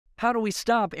How do we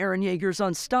stop Eren Yeager's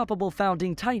unstoppable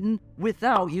founding titan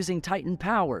without using titan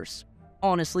powers?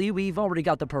 Honestly, we've already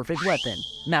got the perfect weapon,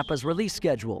 Mappa's release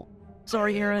schedule.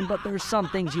 Sorry Eren, but there's some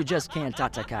things you just can't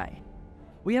tatakai.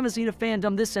 We haven't seen a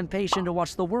fandom this impatient to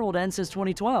watch the world end since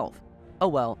 2012. Oh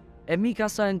well, if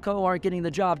Mikasa and Co aren't getting the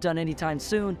job done anytime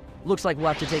soon, looks like we'll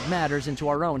have to take matters into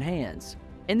our own hands.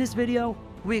 In this video,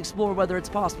 we explore whether it's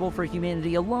possible for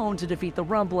humanity alone to defeat the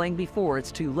rumbling before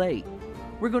it's too late.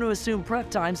 We're going to assume prep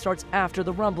time starts after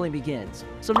the rumbling begins,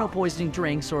 so no poisoning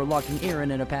drinks or locking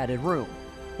Eren in a padded room.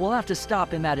 We'll have to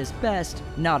stop him at his best,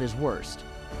 not his worst.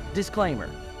 Disclaimer: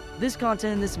 this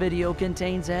content in this video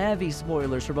contains heavy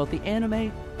spoilers for both the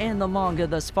anime and the manga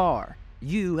thus far.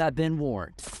 You have been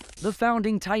warned. The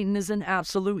Founding Titan is an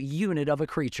absolute unit of a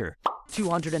creature,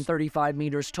 235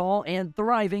 meters tall and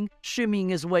thriving,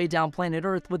 shimmying his way down planet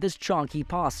Earth with his chonky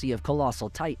posse of colossal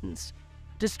titans,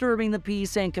 disturbing the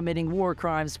peace and committing war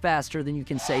crimes faster than you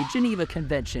can say Geneva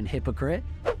Convention, hypocrite.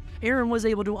 Eren was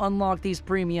able to unlock these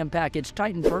premium package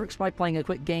Titan perks by playing a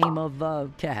quick game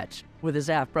of catch with his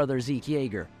half-brother Zeke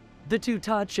Yeager. The two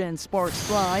touch and sparks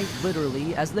fly,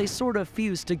 literally, as they sort of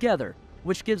fuse together,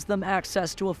 which gives them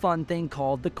access to a fun thing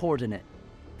called the coordinate.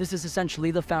 This is essentially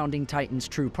the Founding Titan's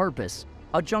true purpose,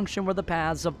 a junction where the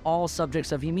paths of all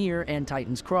subjects of Ymir and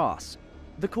Titans cross.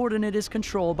 The coordinate is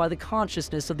controlled by the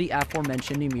consciousness of the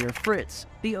aforementioned Ymir Fritz,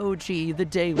 the OG, the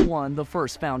Day One, the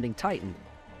first Founding Titan.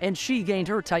 And she gained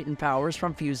her Titan powers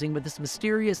from fusing with this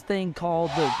mysterious thing called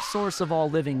the source of all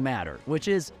living matter, which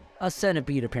is a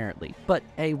centipede apparently. But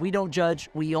hey, we don't judge,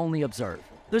 we only observe.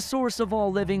 The source of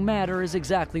all living matter is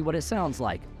exactly what it sounds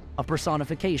like, a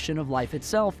personification of life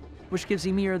itself, which gives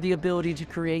Ymir the ability to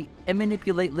create and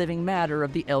manipulate living matter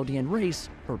of the Eldian race,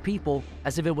 or people,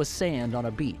 as if it was sand on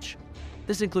a beach.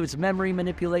 This includes memory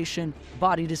manipulation,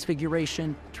 body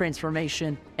disfiguration,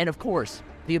 transformation, and of course,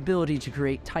 the ability to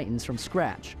create titans from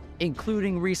scratch,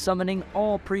 including resummoning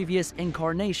all previous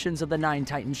incarnations of the 9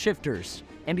 Titan shifters.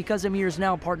 And because Ymir's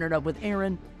now partnered up with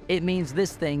Eren, it means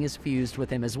this thing is fused with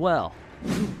him as well.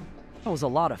 That was a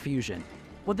lot of fusion.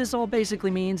 What this all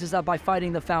basically means is that by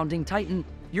fighting the Founding Titan,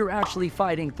 you're actually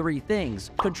fighting 3 things,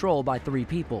 controlled by 3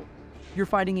 people. You're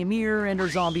fighting Ymir and her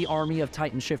zombie army of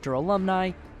Titan Shifter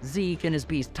alumni, Zeke and his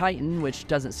beast Titan, which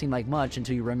doesn't seem like much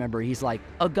until you remember he's like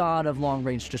a god of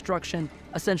long-range destruction,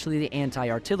 essentially the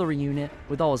anti-artillery unit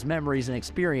with all his memories and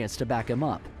experience to back him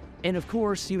up. And of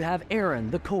course, you have Eren,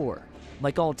 the core.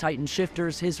 Like all Titan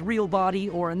shifters, his real body,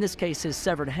 or in this case his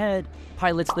severed head,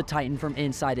 pilots the Titan from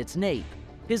inside its nape.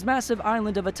 His massive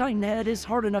island of a Titan head is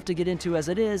hard enough to get into as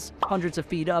it is, hundreds of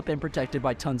feet up and protected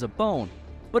by tons of bone,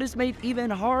 but is made even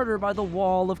harder by the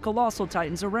wall of colossal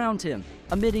titans around him,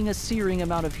 emitting a searing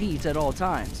amount of heat at all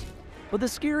times. But the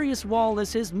scariest wall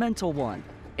is his mental one.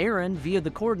 Eren, via the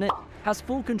coordinate, has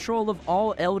full control of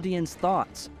all Eldians'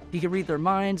 thoughts. He can read their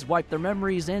minds, wipe their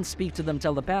memories, and speak to them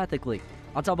telepathically.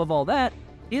 On top of all that,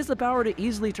 he has the power to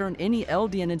easily turn any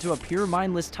Eldian into a pure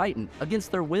mindless Titan, against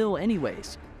their will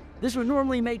anyways. This would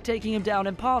normally make taking him down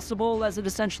impossible, as it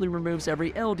essentially removes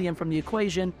every Eldian from the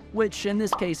equation, which in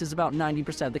this case is about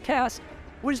 90% of the cast,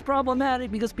 which is problematic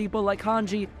because people like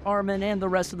Hanji, Armin, and the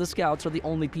rest of the scouts are the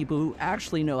only people who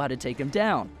actually know how to take him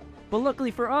down. But luckily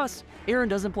for us, Eren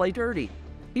doesn't play dirty.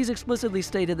 He's explicitly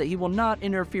stated that he will not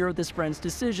interfere with his friend's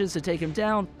decisions to take him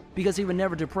down because he would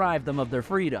never deprive them of their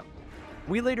freedom.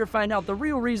 We later find out the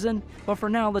real reason, but for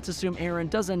now let's assume Eren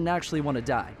doesn't actually want to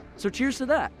die. So cheers to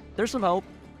that, there's some hope.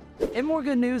 In more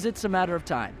good news, it's a matter of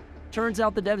time. Turns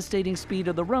out the devastating speed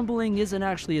of the rumbling isn't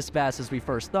actually as fast as we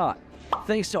first thought.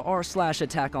 Thanks to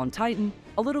r/Attack on Titan,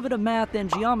 a little bit of math and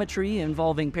geometry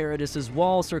involving Paradis's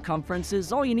wall circumference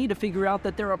is all you need to figure out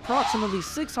that there are approximately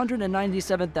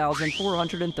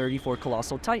 697,434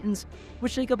 colossal titans,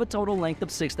 which take up a total length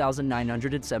of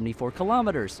 6,974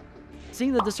 kilometers.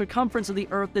 Seeing that the circumference of the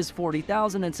Earth is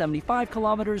 40,075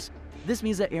 kilometers, this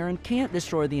means that Eren can't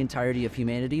destroy the entirety of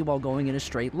humanity while going in a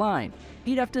straight line.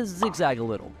 He'd have to zigzag a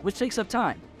little, which takes up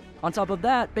time. On top of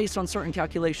that, based on certain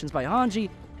calculations by Hanji,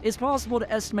 it's possible to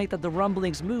estimate that the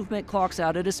rumbling's movement clocks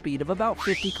out at a speed of about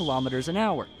 50 kilometers an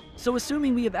hour. So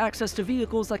assuming we have access to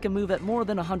vehicles that can move at more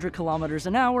than 100 kilometers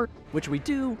an hour, which we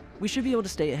do, we should be able to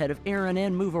stay ahead of Eren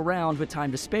and move around with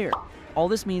time to spare. All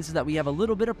this means is that we have a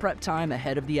little bit of prep time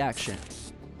ahead of the action.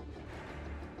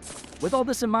 With all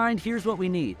this in mind, here's what we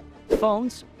need.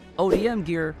 Phones, ODM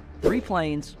gear, 3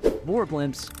 planes, war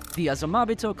blimps, the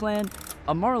Azumabito clan,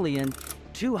 a Marleyan,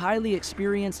 2 highly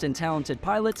experienced and talented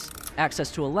pilots,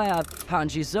 access to a lab,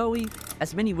 Hanji Zoe,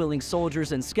 as many willing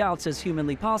soldiers and scouts as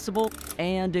humanly possible,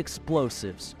 and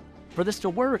explosives. For this to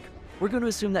work, we're going to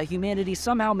assume that humanity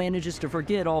somehow manages to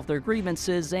forget all of their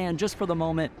grievances and, just for the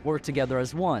moment, work together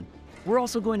as one. We're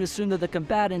also going to assume that the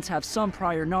combatants have some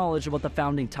prior knowledge of what the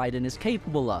Founding Titan is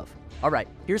capable of. Alright,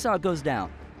 here's how it goes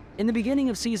down. In the beginning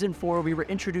of Season 4, we were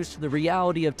introduced to the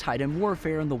reality of Titan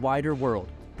warfare in the wider world,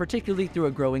 particularly through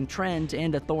a growing trend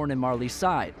and a thorn in Marley's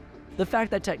side. The fact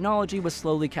that technology was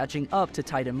slowly catching up to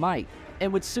Titan might,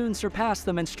 and would soon surpass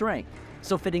them in strength.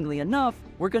 So fittingly enough,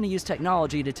 we're going to use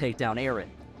technology to take down Eren.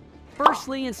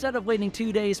 Firstly, instead of waiting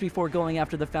 2 days before going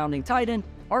after the Founding Titan,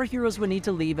 our heroes would need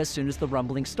to leave as soon as the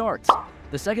rumbling starts.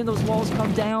 The second those walls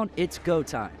come down, it's go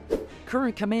time.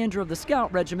 Current commander of the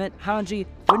Scout Regiment, Hanji,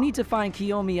 would need to find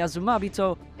Kiyomi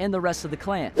Azumabito and the rest of the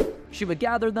clan. She would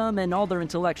gather them and all their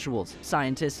intellectuals,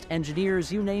 scientists,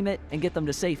 engineers, you name it, and get them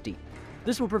to safety.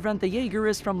 This will prevent the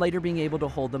Yeagerists from later being able to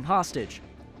hold them hostage.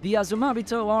 The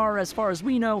Azumabito are, as far as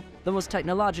we know, the most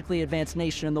technologically advanced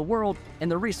nation in the world,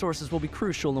 and their resources will be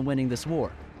crucial in winning this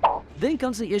war. Then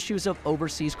comes the issues of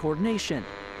overseas coordination.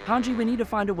 Hanji would need to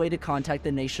find a way to contact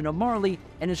the nation of Marley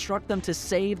and instruct them to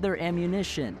save their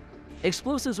ammunition.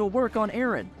 Explosives will work on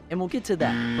Eren, and we'll get to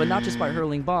that, but not just by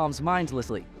hurling bombs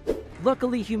mindlessly.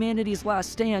 Luckily, humanity's last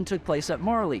stand took place at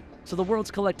Marley, so the world's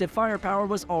collective firepower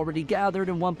was already gathered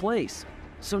in one place.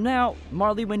 So now,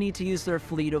 Marley would need to use their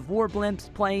fleet of war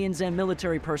blimps, planes, and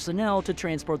military personnel to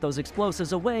transport those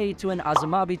explosives away to an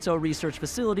Azumabito research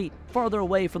facility farther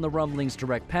away from the rumbling's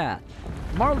direct path.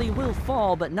 Marley will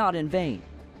fall, but not in vain.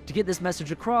 To get this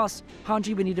message across,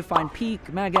 Hanji would need to find Peak,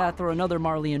 Magath, or another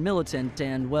Marleyan militant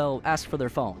and, well, ask for their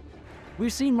phone.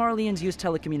 We've seen Marleyans use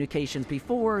telecommunications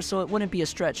before, so it wouldn't be a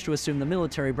stretch to assume the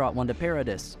military brought one to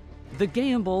Paradis. The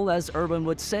gamble, as Erwin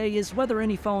would say, is whether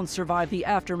any phones survive the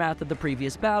aftermath of the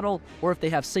previous battle, or if they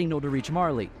have signal to reach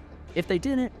Marley. If they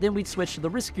didn't, then we'd switch to the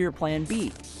riskier plan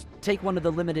B. Take one of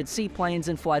the limited seaplanes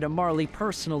and fly to Marley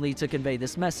personally to convey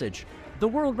this message. The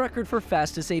world record for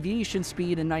fastest aviation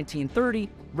speed in 1930,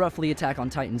 roughly Attack on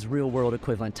Titan's real-world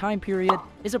equivalent time period,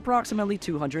 is approximately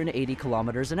 280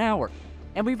 kilometers an hour.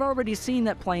 And we've already seen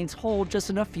that planes hold just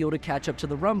enough fuel to catch up to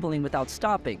the rumbling without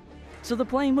stopping. So the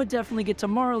plane would definitely get to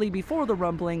Marley before the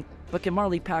rumbling, but can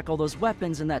Marley pack all those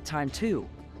weapons in that time too?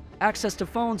 Access to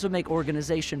phones would make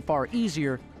organization far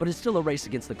easier, but it's still a race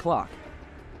against the clock.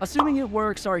 Assuming it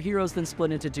works, our heroes then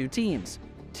split into 2 teams.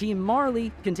 Team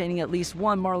Marley, containing at least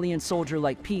one Marleyan soldier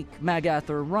like Peak, Magath,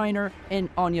 or Reiner, and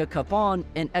Anya Capon,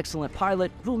 an excellent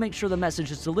pilot who will make sure the message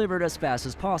is delivered as fast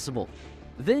as possible.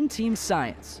 Then Team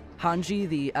Science. Hanji,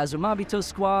 the Azumabito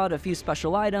squad, a few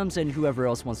special items, and whoever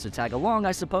else wants to tag along,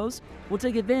 I suppose, will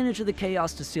take advantage of the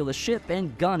chaos to steal a ship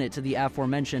and gun it to the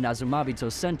aforementioned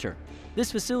Azumabito Center.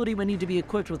 This facility would need to be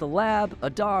equipped with a lab, a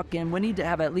dock, and would need to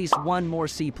have at least one more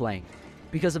seaplane.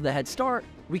 Because of the head start,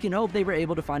 we can hope they were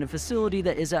able to find a facility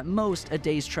that is at most a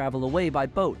day's travel away by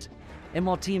boat. And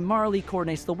while Team Marley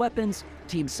coordinates the weapons,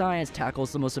 Team Science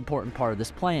tackles the most important part of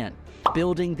this plan,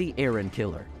 building the Eren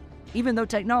Killer. Even though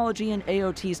technology in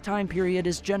AOT's time period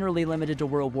is generally limited to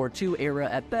World War II era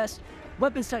at best,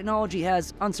 weapons technology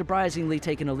has, unsurprisingly,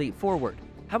 taken a leap forward.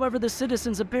 However, the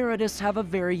citizens of Paradis have a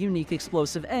very unique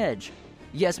explosive edge.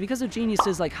 Yes, because of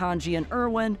geniuses like Hanji and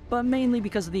Erwin, but mainly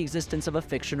because of the existence of a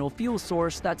fictional fuel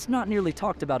source that's not nearly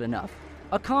talked about enough.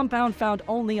 A compound found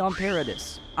only on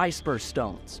Paradis, iceburst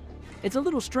stones. It's a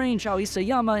little strange how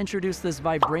Isayama introduced this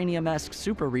vibranium-esque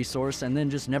super resource and then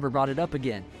just never brought it up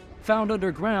again. Found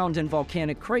underground in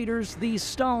volcanic craters, these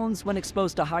stones, when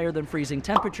exposed to higher than freezing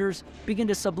temperatures, begin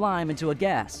to sublime into a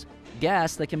gas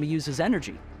that can be used as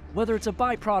energy. Whether it's a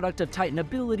byproduct of Titan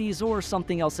abilities or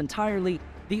something else entirely,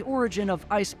 the origin of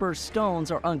iceburst stones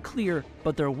are unclear,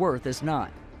 but their worth is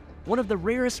not. One of the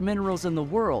rarest minerals in the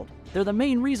world, they're the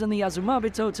main reason the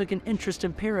Azumabito took an interest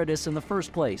in Paradis in the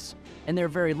first place, and they're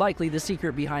very likely the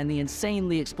secret behind the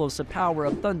insanely explosive power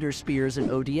of thunder spears and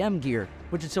ODM gear,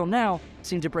 which until now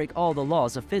seem to break all the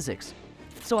laws of physics.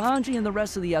 So Hanji and the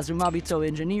rest of the Azumabito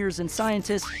engineers and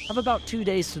scientists have about 2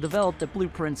 days to develop the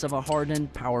blueprints of a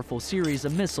hardened, powerful series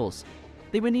of missiles.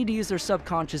 They would need to use their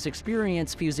subconscious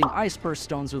experience fusing iceburst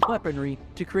stones with weaponry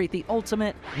to create the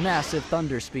ultimate, massive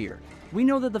thunder spear. We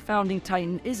know that the Founding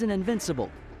Titan isn't invincible.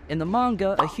 In the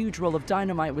manga, a huge roll of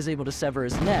dynamite was able to sever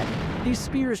his neck. These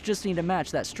spears just need to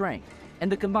match that strength, and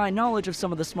the combined knowledge of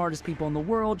some of the smartest people in the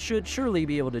world should surely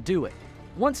be able to do it.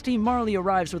 Once Team Marley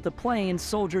arrives with the planes,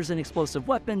 soldiers, and explosive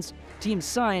weapons, Team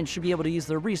Science should be able to use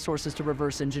their resources to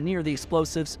reverse engineer the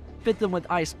explosives, fit them with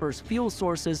iceburst fuel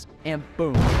sources, and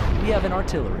boom, we have an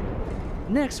artillery.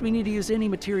 Next, we need to use any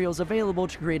materials available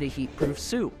to create a heat-proof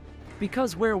suit.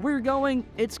 Because where we're going,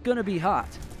 it's gonna be hot.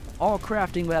 All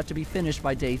crafting would have to be finished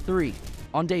by day 3.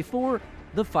 On day 4,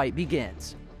 the fight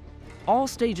begins. All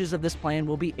stages of this plan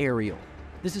will be aerial.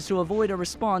 This is to avoid a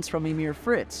response from Ymir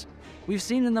Fritz. We've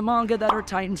seen in the manga that our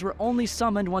Titans were only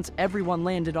summoned once everyone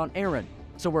landed on Eren,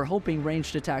 so we're hoping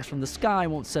ranged attacks from the sky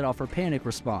won't set off her panic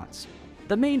response.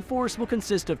 The main force will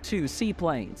consist of 2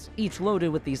 seaplanes, each loaded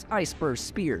with these ice burst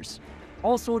spears.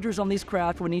 All soldiers on these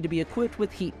craft would need to be equipped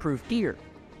with heat-proof gear.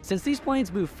 Since these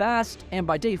planes move fast, and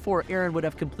by day 4 Eren would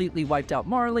have completely wiped out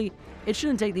Marley, it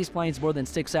shouldn't take these planes more than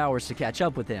 6 hours to catch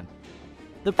up with him.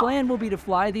 The plan will be to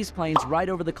fly these planes right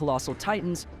over the colossal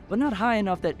Titans, but not high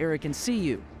enough that Eren can see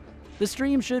you. The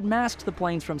stream should mask the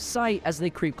planes from sight as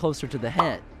they creep closer to the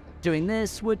head. Doing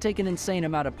this would take an insane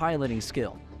amount of piloting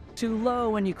skill. Too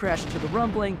low and you crash into the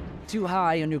rumbling, too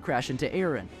high and you crash into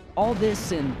Eren. All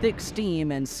this in thick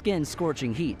steam and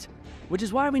skin-scorching heat, which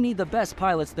is why we need the best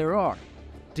pilots there are,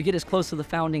 to get as close to the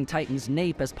founding Titan's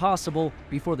nape as possible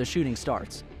before the shooting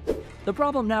starts. The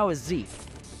problem now is Zeke.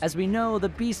 As we know, the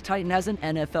Beast Titan has an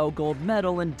NFL gold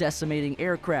medal in decimating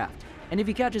aircraft, and if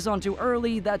he catches on too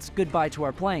early, that's goodbye to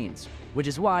our planes, which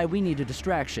is why we need a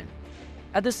distraction.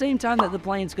 At the same time that the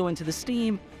planes go into the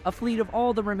steam, a fleet of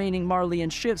all the remaining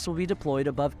Marleyan ships will be deployed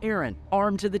above Eren,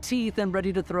 armed to the teeth and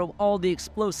ready to throw all the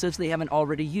explosives they haven't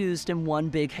already used in one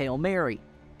big Hail Mary.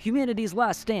 Humanity's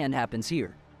last stand happens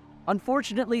here.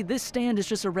 Unfortunately, this stand is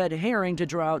just a red herring to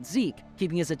draw out Zeke,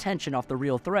 keeping his attention off the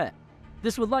real threat.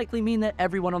 This would likely mean that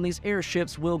everyone on these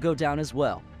airships will go down as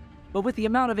well. But with the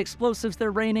amount of explosives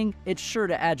they're raining, it's sure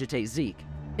to agitate Zeke.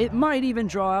 It might even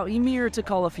draw out Ymir to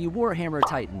call a few Warhammer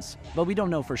Titans, but we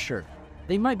don't know for sure.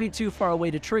 They might be too far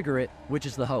away to trigger it, which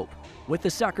is the hope. With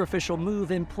the sacrificial move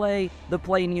in play, the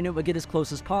plane unit would get as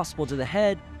close as possible to the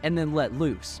head and then let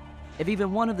loose. If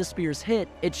even one of the spears hit,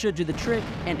 it should do the trick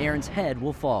and Eren's head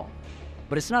will fall.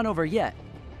 But it's not over yet.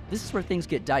 This is where things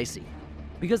get dicey,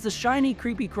 because the shiny,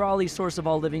 creepy, crawly source of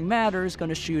all living matter is going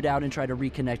to shoot out and try to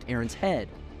reconnect Eren's head.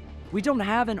 We don't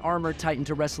have an armored Titan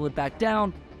to wrestle it back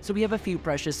down, so we have a few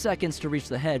precious seconds to reach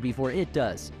the head before it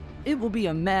does. It will be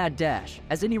a mad dash,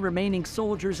 as any remaining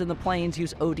soldiers in the planes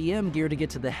use ODM gear to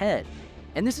get to the head.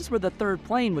 And this is where the third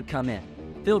plane would come in,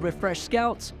 filled with fresh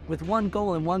scouts, with one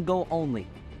goal and one goal only: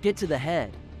 get to the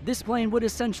head. This plane would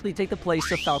essentially take the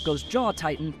place of Falco's Jaw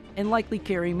Titan and likely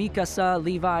carry Mikasa,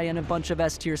 Levi, and a bunch of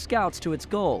S-tier scouts to its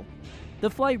goal. The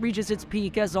flight reaches its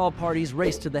peak as all parties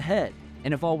race to the head,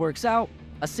 and if all works out,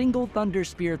 a single thunder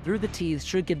spear through the teeth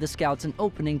should give the scouts an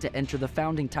opening to enter the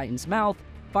founding Titan's mouth,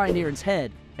 find Eren's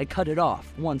head, and cut it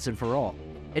off once and for all.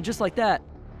 And just like that,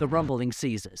 the rumbling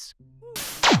ceases.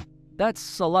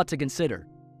 That's a lot to consider.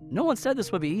 No one said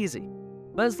this would be easy.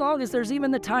 But as long as there's even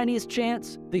the tiniest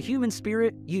chance, the human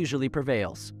spirit usually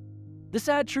prevails. The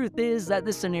sad truth is that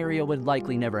this scenario would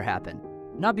likely never happen.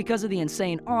 Not because of the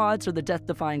insane odds or the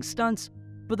death-defying stunts,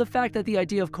 but the fact that the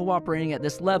idea of cooperating at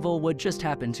this level would just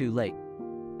happen too late.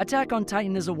 Attack on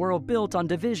Titan is a world built on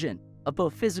division, of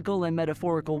both physical and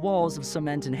metaphorical walls of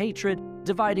cement and hatred,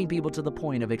 dividing people to the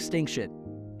point of extinction.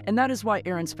 And that is why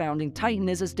Eren's founding Titan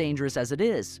is as dangerous as it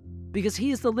is, because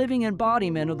he is the living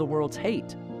embodiment of the world's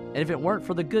hate. And if it weren't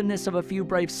for the goodness of a few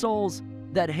brave souls,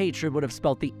 that hatred would have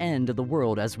spelt the end of the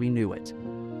world as we knew it.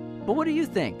 But what do you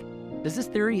think? Does this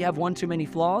theory have one too many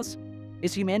flaws?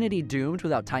 Is humanity doomed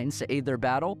without Titans to aid their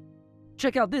battle?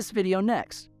 Check out this video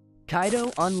next.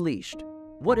 Kaido Unleashed.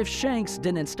 What if Shanks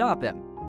didn't stop him?